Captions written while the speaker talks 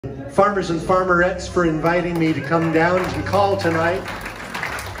farmers and farmerettes for inviting me to come down and call tonight.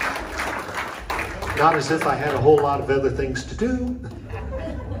 Not as if I had a whole lot of other things to do.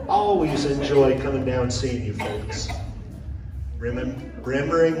 Always enjoy coming down and seeing you folks.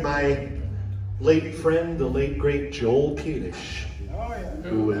 Remembering my late friend, the late great Joel Kadish,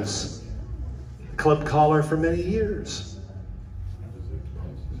 who was a club caller for many years.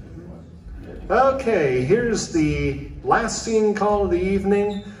 Okay, here's the last singing call of the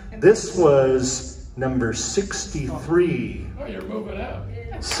evening. This was number 63. Oh, you're moving up.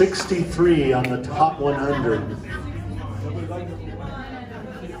 63 on the top 100.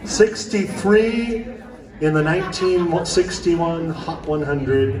 63 in the 1961 Hot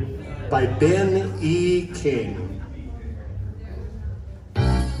 100 by Ben E. King.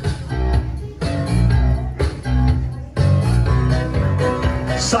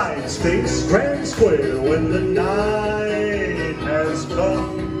 Side space, grand square, when the night has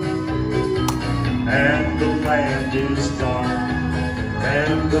come and the land is dark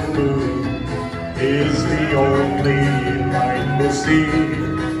and the moon is the only light we'll see.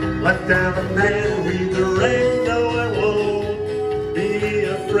 Let down a man, read the rain. No, I won't be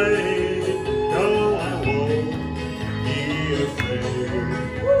afraid. No, I won't be afraid.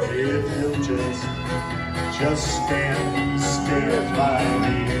 If you'll just stand by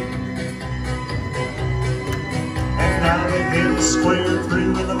me. And now we hit the square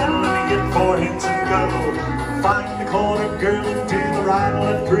through in the middle and get 4 hits and go. Find the corner girl and to the right,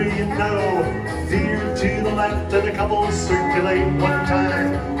 left 3 and no. Veer to the left and a couple circulate one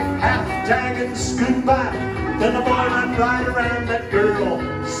time. Half tag and scoot by. Then the boy run right around that girl.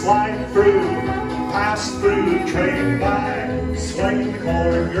 Slide through, pass through, trade by. Swing the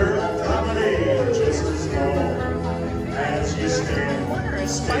corner girl, promenade just as long as you stand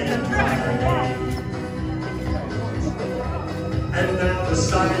by me. And now the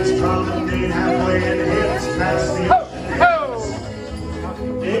signs promenade halfway and heads past the ocean.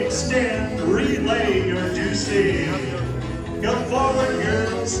 Extend, relay your juicy. Go forward,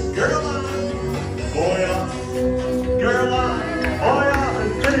 girls, girl on, boy off, girl on, boy off,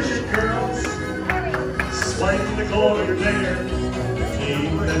 and finish it, girls. Swing the corner there.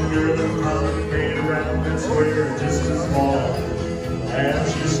 Keep that girl and promenade around that square just as long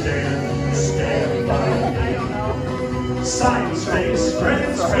as you stand by me. Side space,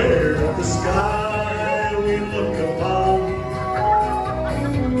 grand square of the sky we look upon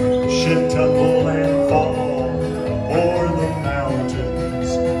should tumble and fall, or the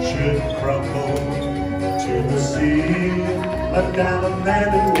mountains should crumble to the sea. Let down a man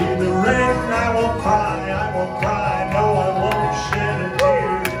and leave the rain. I won't cry, no, I won't shed a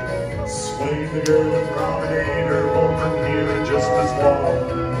tear. Sway the girl and promenade her home from here just as long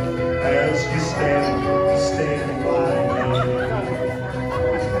as you stand by me.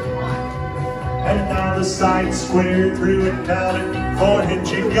 And now the side square through and down it, 4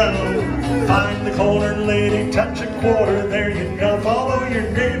 hits you go. Find the corner lady, touch a quarter, there you go. Follow your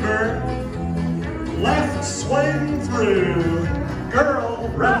neighbor, left swing through. Girl,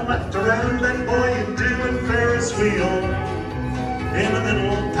 run left around, that boy you doing Ferris wheel. In the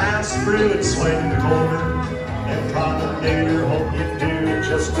middle, pass through and swing the corner. And promenade her, hope you do it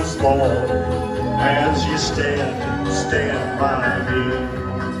just as long as you stand by me.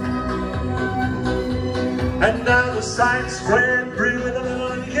 And now the side square through in the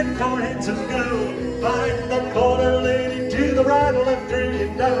middle and you get 4 hits and go. Find the corner lady, to the right or left, there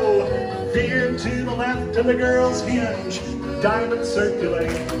you know. Veer to the left and the girls hinge. Diamond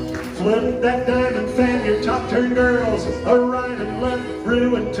circulate. Flip that diamond fan, your top turn girls. A right and left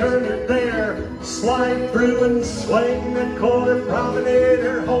through and turn her there. Slide through and swing that corner, promenade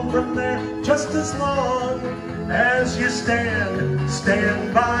her home from there. Just as long as you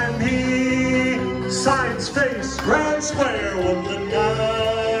stand by me. Side space, grand square, when the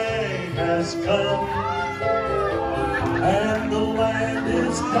night has come and the land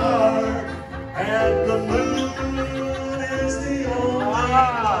is dark and the moon is the only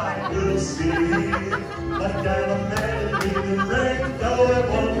light we'll see. Let down a man in the rain. No, I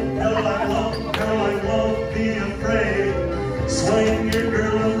won't, no, I won't, no, I won't be afraid. Swing your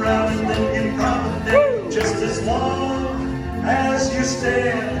girl around and then you promenade just as long as you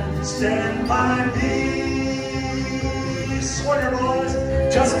stand by me. Swinger boys,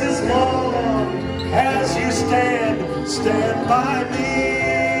 just as long as you stand by me.